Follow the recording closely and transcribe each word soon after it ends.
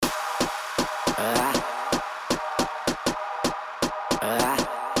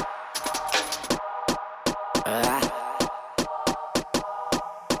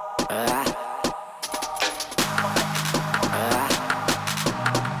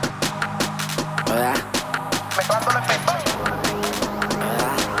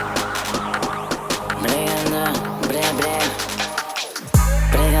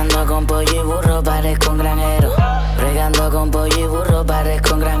pollo y burro, parezco un granjero. Bregando con pollo y burro,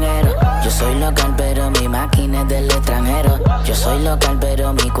 parezco un granjero. Yo soy local pero mi máquina es del extranjero. Yo soy local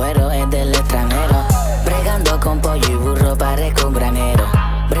pero mi cuero es del extranjero. Bregando con pollo y burro, parezco un granjero.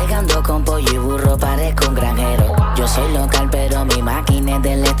 Bregando con pollo y burro, parezco un granjero. Yo soy local pero mi máquina es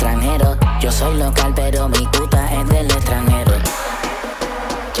del extranjero. Yo soy local pero mi puta es del extranjero.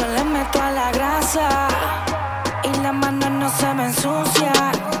 Yo le meto a la grasa y las manos no se me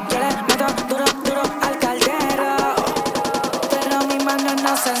ensucian. Yo le meto duro, duro al caldero, pero mi mano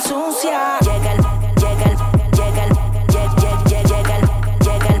no se ensucia. Llega el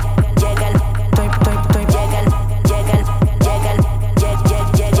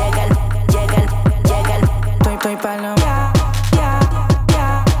paloma.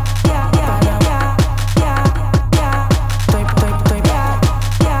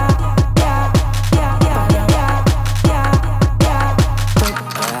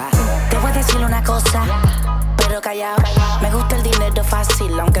 Te voy a decir una cosa, pero callao. Me gusta el dinero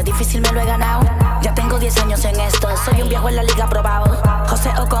fácil, aunque difícil me lo he ganado. Ya tengo 10 años en esto, soy un viejo en la liga probado.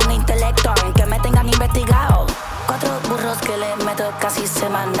 Joseo con intelecto, aunque me tengan investigado. 4 burros que le meto casi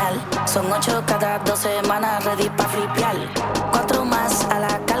semanal. Son 8 cada 2 semanas, ready pa' flipear. 4 más a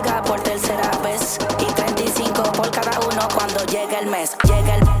la carga por tercera vez. Y 35 por cada uno cuando llega el mes.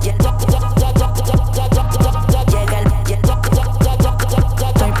 Llega el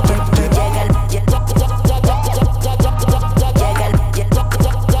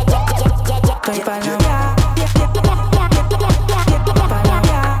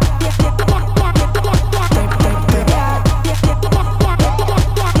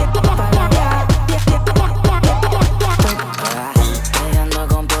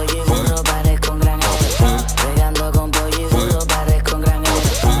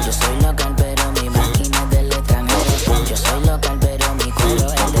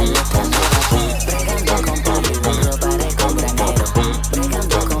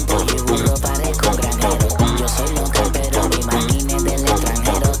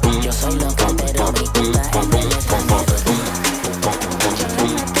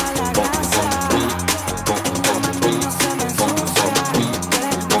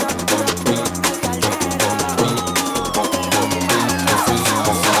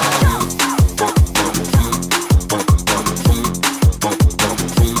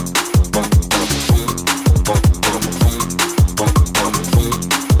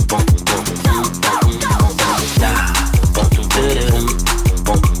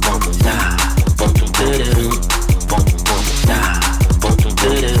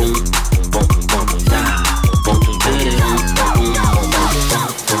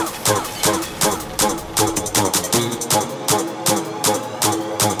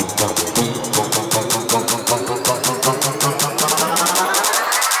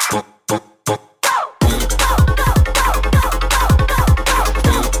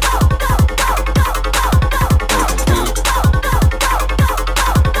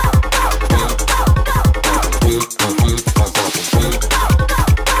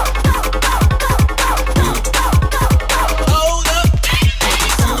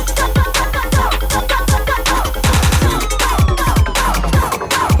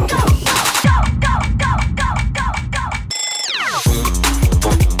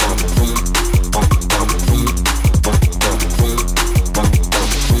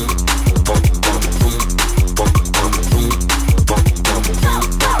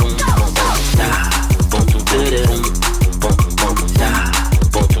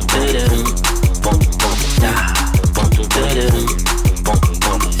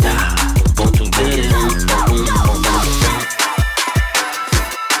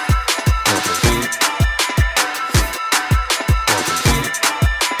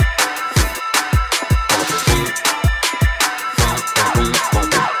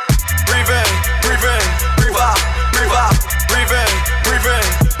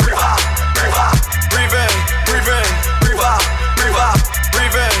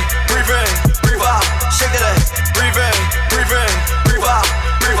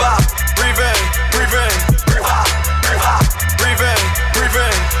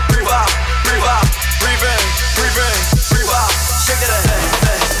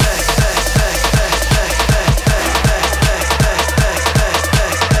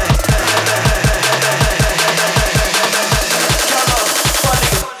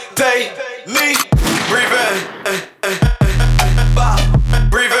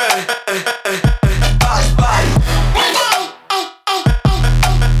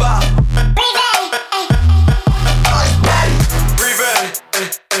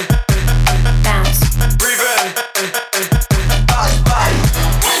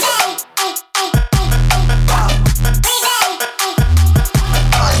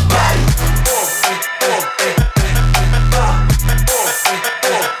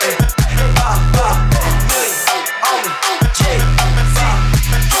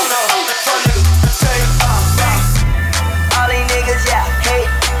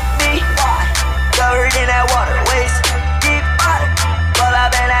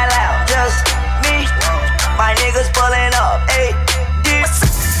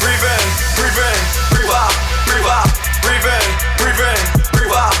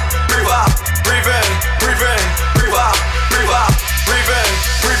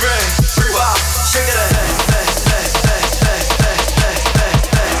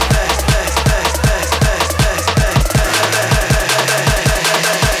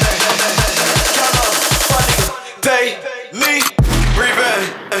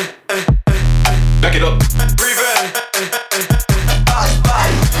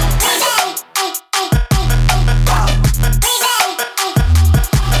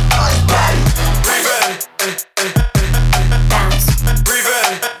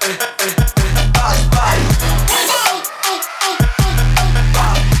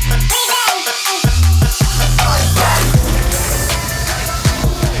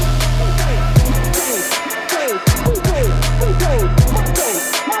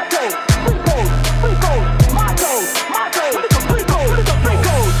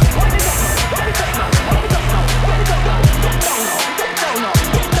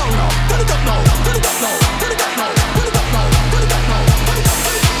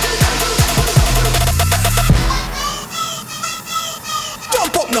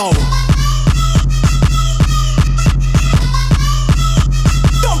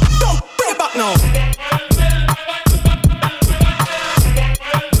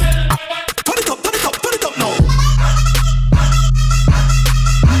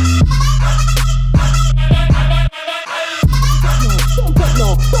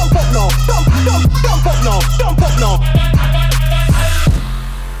no, dump up no, dump up no, dump up no.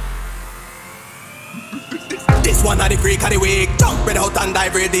 This one of the freak of the week. Jump it out and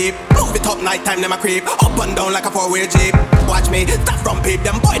dive real deep. Move it up night time, them a creep. Up and down like a four-wheel jeep. Watch me, stop from peep.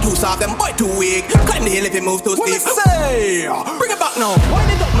 Them boy too soft, them boy too weak. Climb the hill if it moves too steep. Say, bring it back now.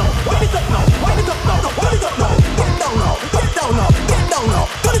 Wind it up now, wind it up now, wind it up now, wind it up now. Get down now, get down now, get down now.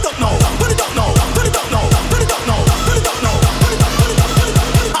 Turn it up now, turn it up now, turn it up now, turn it up now, turn it up now, turn it up, turn it up, turn it up,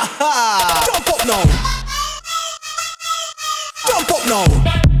 turn it up. Ha! Jump up now. Jump up now.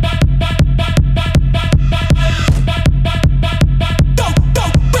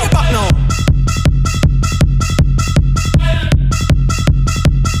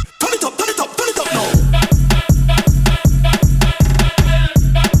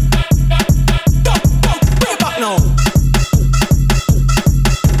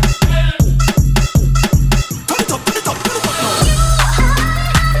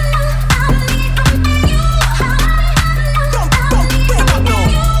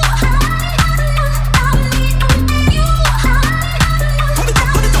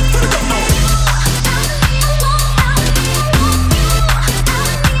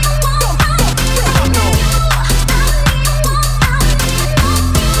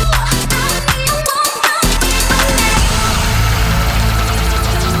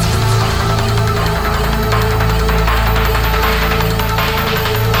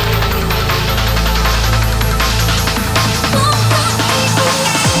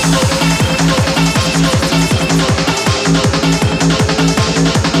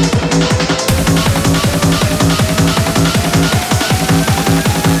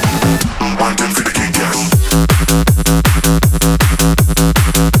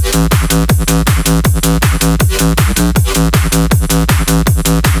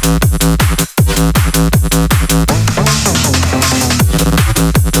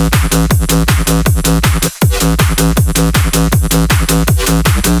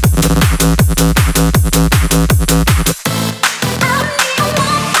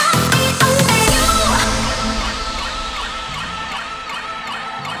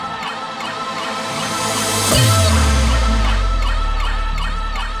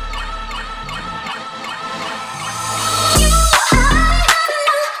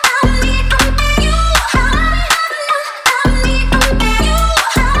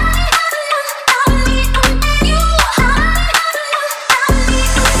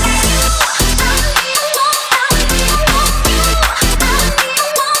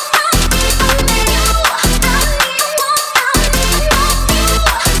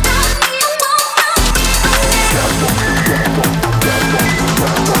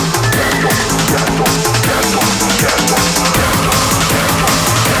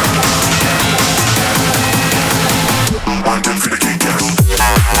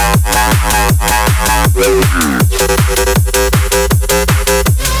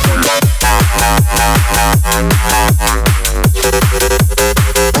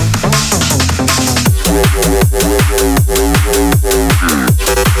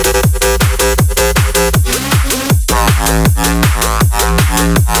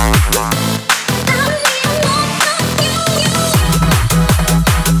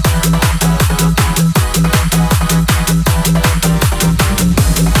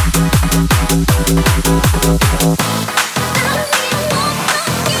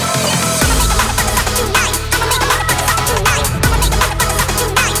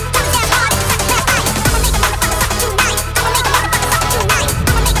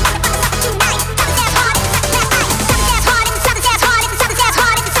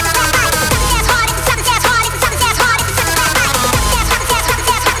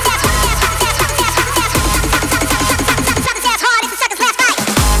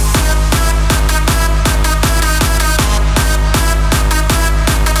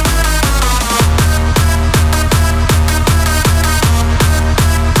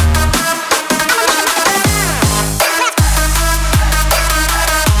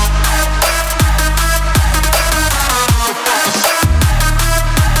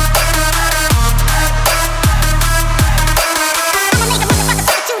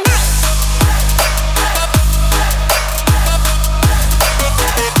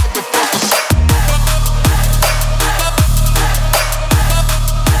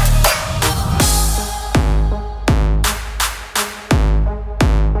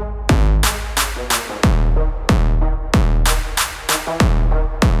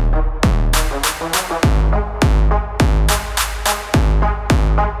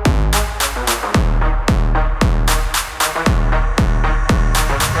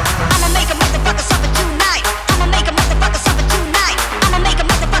 I'ma make a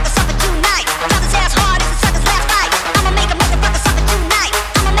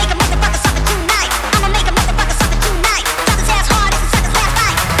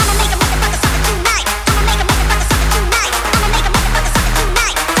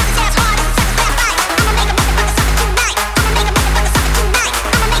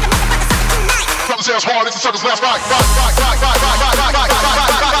suckers last night.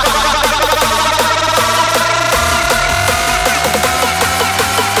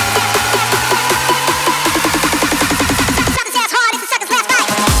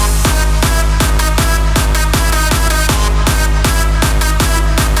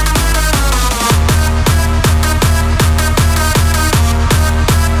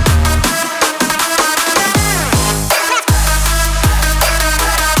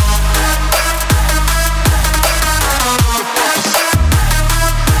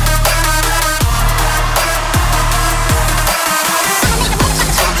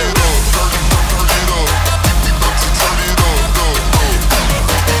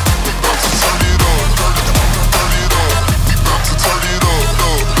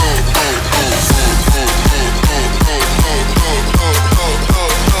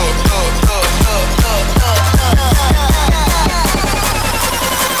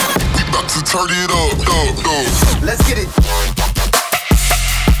 Turn it up, let's get it.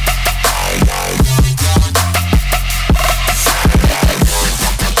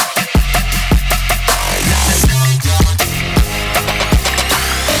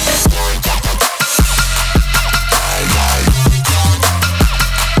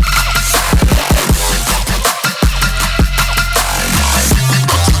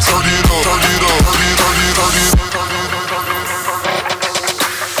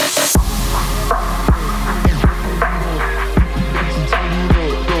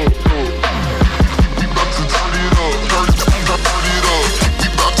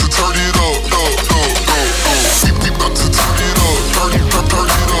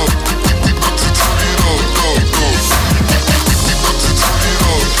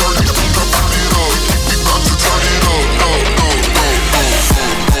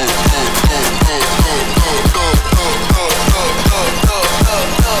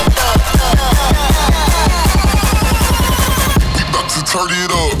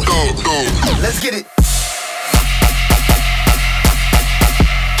 Let's get it.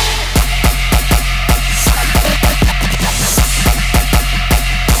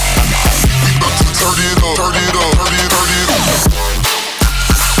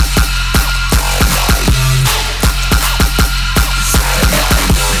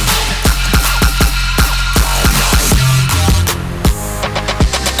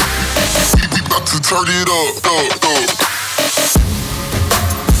 Turn it up.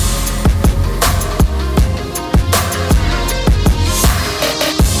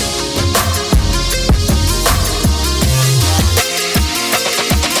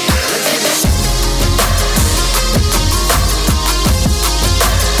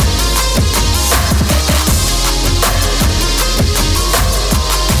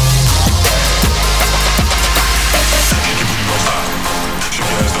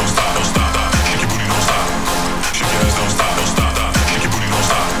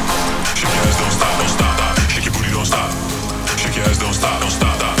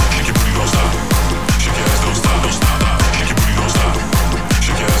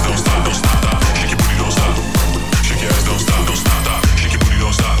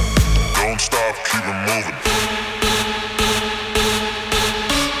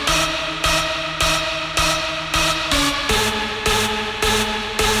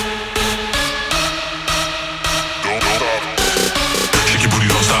 Don't stop. Shake your booty,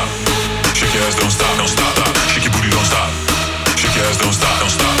 don't stop. Shake your booty, don't stop. Shake your booty, don't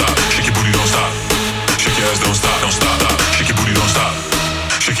stop. Shake your booty, don't stop. Shake your booty, don't stop.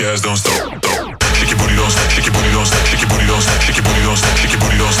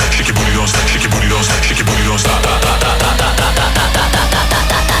 Shake your booty, don't stop.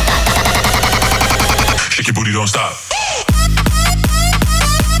 Shake your booty, don't stop. Shake your booty, don't stop. Shake your booty, don't stop.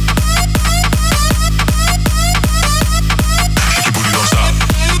 Shake your booty, don't stop.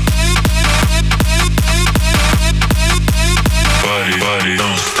 Body,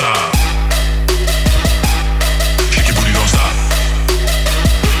 don't stop. Shake your booty, don't stop.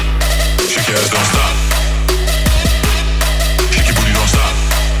 Shake your ass, don't stop. Shake your booty, don't stop.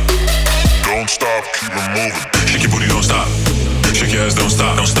 Don't stop, keep it moving. Shake your booty, don't stop. Shake your ass, don't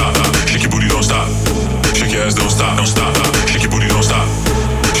stop, don't stop. Shake your booty, don't stop. Shake your ass, don't stop, don't stop. Shake your booty, don't stop.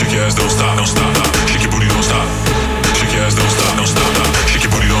 Shake your ass, don't stop, don't stop. Shake your booty, don't stop. Shake your ass, don't stop, don't stop. Shake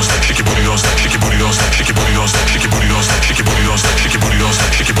your booty, don't stop. Shake your booty, don't stop. Shake your booty, don't stop. Shake your booty, don't stop. Shake your booty, don't stop. Shake your booty, don't stop. Shake your booty, don't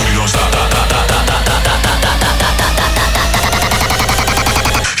stop. Shake your booty, don't stop.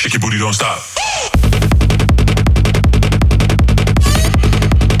 Shake your booty, don't stop.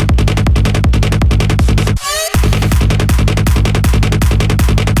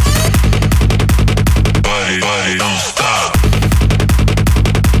 Body, don't stop.